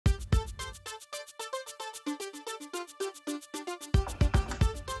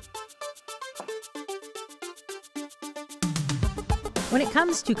When it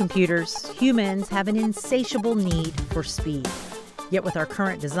comes to computers, humans have an insatiable need for speed. Yet with our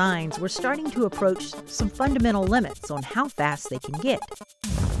current designs, we're starting to approach some fundamental limits on how fast they can get.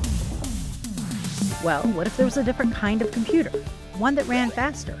 Well, what if there was a different kind of computer? One that ran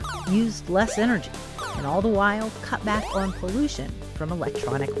faster, used less energy, and all the while cut back on pollution from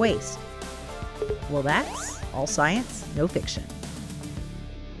electronic waste. Well, that's all science, no fiction.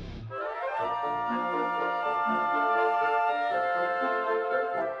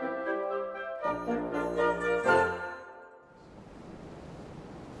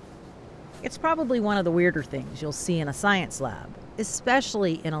 It's probably one of the weirder things you'll see in a science lab,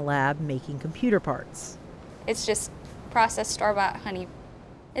 especially in a lab making computer parts. It's just processed store-bought honey.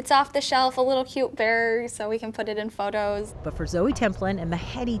 It's off the shelf, a little cute berry, so we can put it in photos. But for Zoe Templin and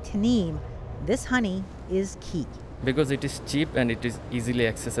Mehedi Taneem, this honey is key. Because it is cheap and it is easily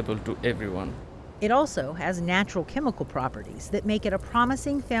accessible to everyone. It also has natural chemical properties that make it a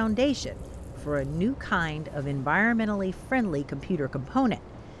promising foundation for a new kind of environmentally friendly computer component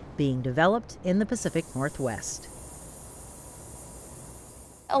being developed in the Pacific Northwest.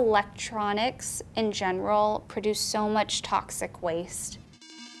 Electronics in general produce so much toxic waste.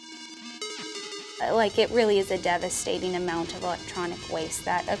 Like, it really is a devastating amount of electronic waste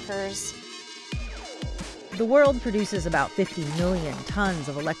that occurs. The world produces about 50 million tons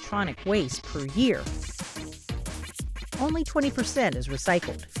of electronic waste per year. Only 20% is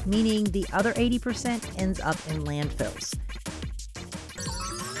recycled, meaning the other 80% ends up in landfills.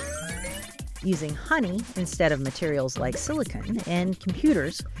 Using honey instead of materials like silicon in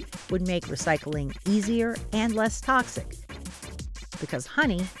computers would make recycling easier and less toxic, because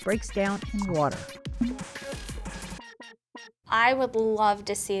honey breaks down in water. I would love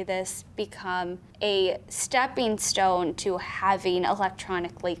to see this become a stepping stone to having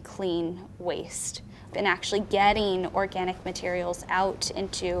electronically clean waste and actually getting organic materials out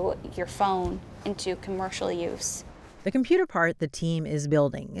into your phone, into commercial use. The computer part the team is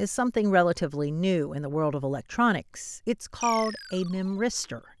building is something relatively new in the world of electronics. It's called a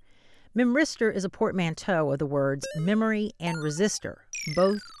memristor. Memristor is a portmanteau of the words memory and resistor,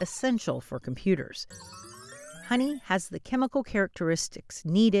 both essential for computers. Honey has the chemical characteristics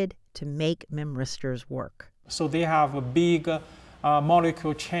needed to make memristors work. So they have big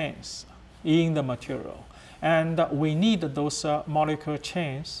molecule chains in the material, and we need those molecule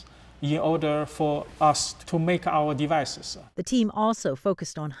chains in order for us to make our devices. The team also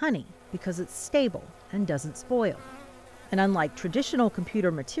focused on honey because it's stable and doesn't spoil. And unlike traditional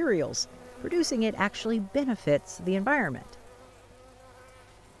computer materials, producing it actually benefits the environment.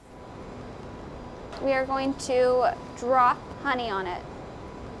 We are going to drop honey on it.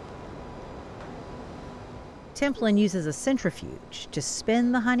 Templin uses a centrifuge to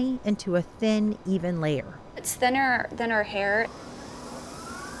spin the honey into a thin, even layer. It's thinner than our hair.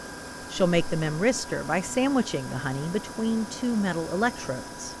 She'll make the memristor by sandwiching the honey between two metal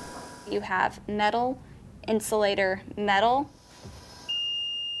electrodes. You have metal, insulator, metal.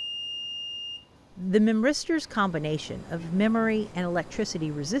 The memristor's combination of memory and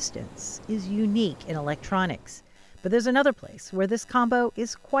electricity resistance is unique in electronics. But there's another place where this combo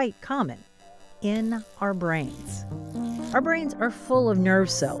is quite common: in our brains. Our brains are full of nerve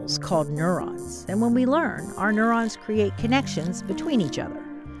cells called neurons, and when we learn, our neurons create connections between each other.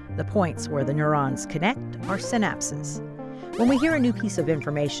 The points where the neurons connect are synapses. When we hear a new piece of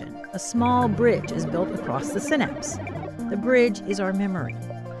information, a small bridge is built across the synapse. The bridge is our memory.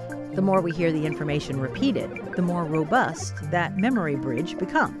 The more we hear the information repeated, the more robust that memory bridge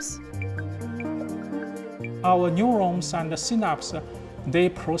becomes. Our neurons and the synapse, they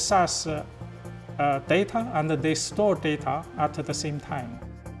process data and they store data at the same time.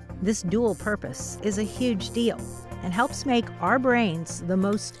 This dual purpose is a huge deal and helps make our brains the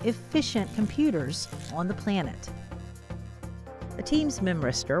most efficient computers on the planet. The team's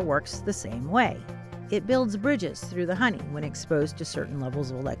memristor works the same way. It builds bridges through the honey when exposed to certain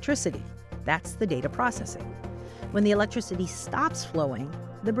levels of electricity. That's the data processing. When the electricity stops flowing,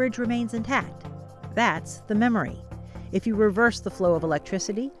 the bridge remains intact. That's the memory. If you reverse the flow of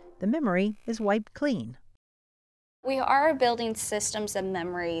electricity, the memory is wiped clean. We are building systems of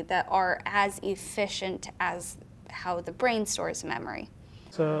memory that are as efficient as how the brain stores memory.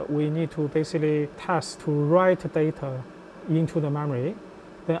 So we need to basically test to write data into the memory.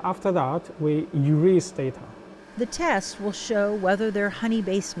 Then after that, we erase data. The test will show whether their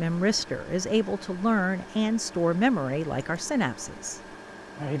honey-based memristor is able to learn and store memory like our synapses.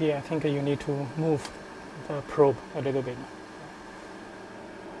 Mehedi, I think you need to move the probe a little bit.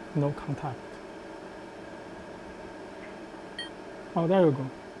 No contact. Oh, there you go.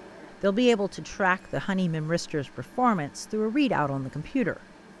 They'll be able to track the honey memristors' performance through a readout on the computer.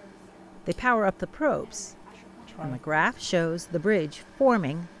 They power up the probes, and the graph shows the bridge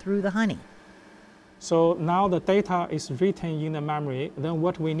forming through the honey. So now the data is written in the memory. Then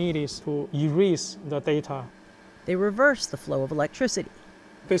what we need is to erase the data. They reverse the flow of electricity.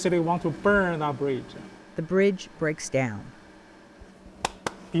 Basically, we want to burn that bridge. The bridge breaks down.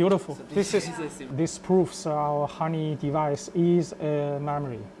 Beautiful. This proves our honey device is a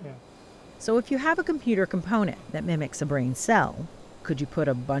memory. Yeah. So if you have a computer component that mimics a brain cell, could you put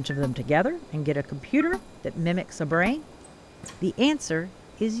a bunch of them together and get a computer that mimics a brain? The answer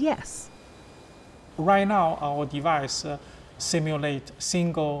is yes. Right now, our device simulates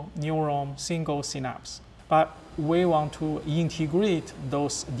single neuron, single synapse. But we want to integrate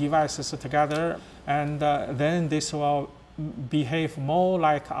those devices together, and then this will behave more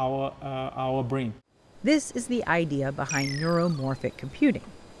like our brain. This is the idea behind neuromorphic computing,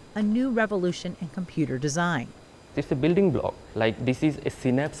 a new revolution in computer design. It's a building block. Like, this is a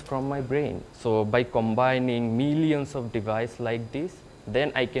synapse from my brain. So by combining millions of devices like this,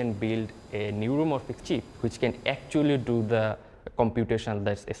 then I can build a neuromorphic chip which can actually do the computation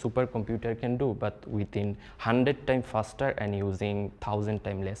that a supercomputer can do, but within 100 times faster and using 1,000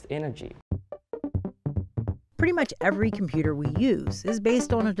 times less energy. Pretty much every computer we use is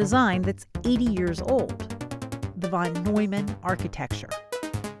based on a design that's 80 years old, the von Neumann architecture.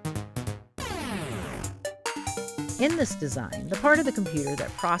 In this design, the part of the computer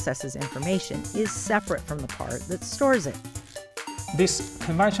that processes information is separate from the part that stores it. These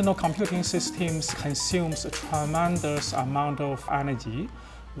conventional computing systems consumes a tremendous amount of energy.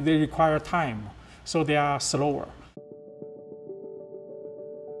 They require time, so they are slower.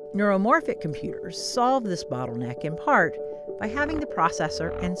 Neuromorphic computers solve this bottleneck in part by having the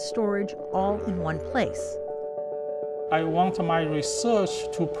processor and storage all in one place. I want my research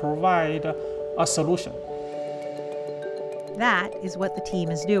to provide a solution. That is what the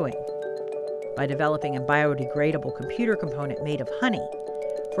team is doing. By developing a biodegradable computer component made of honey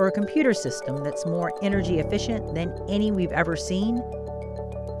for a computer system that's more energy efficient than any we've ever seen,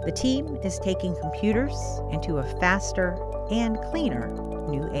 the team is taking computers into a faster and cleaner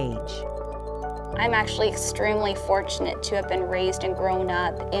new age. I'm actually extremely fortunate to have been raised and grown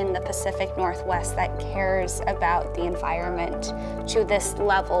up in the Pacific Northwest that cares about the environment to this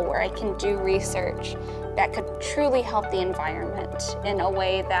level where I can do research that could truly help the environment in a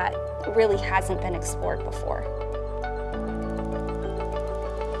way that really hasn't been explored before.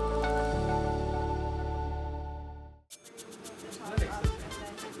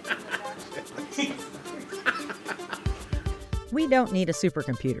 We don't need a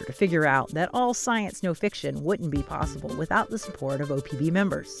supercomputer to figure out that all science no fiction wouldn't be possible without the support of OPB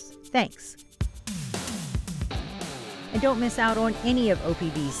members. Thanks. And don't miss out on any of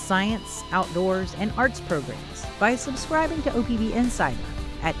OPB's science, outdoors, and arts programs by subscribing to OPB Insider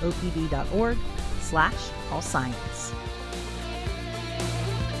at opb.org/allscience.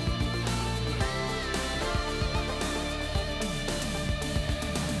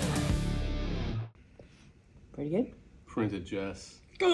 Pretty good. Printed Jess.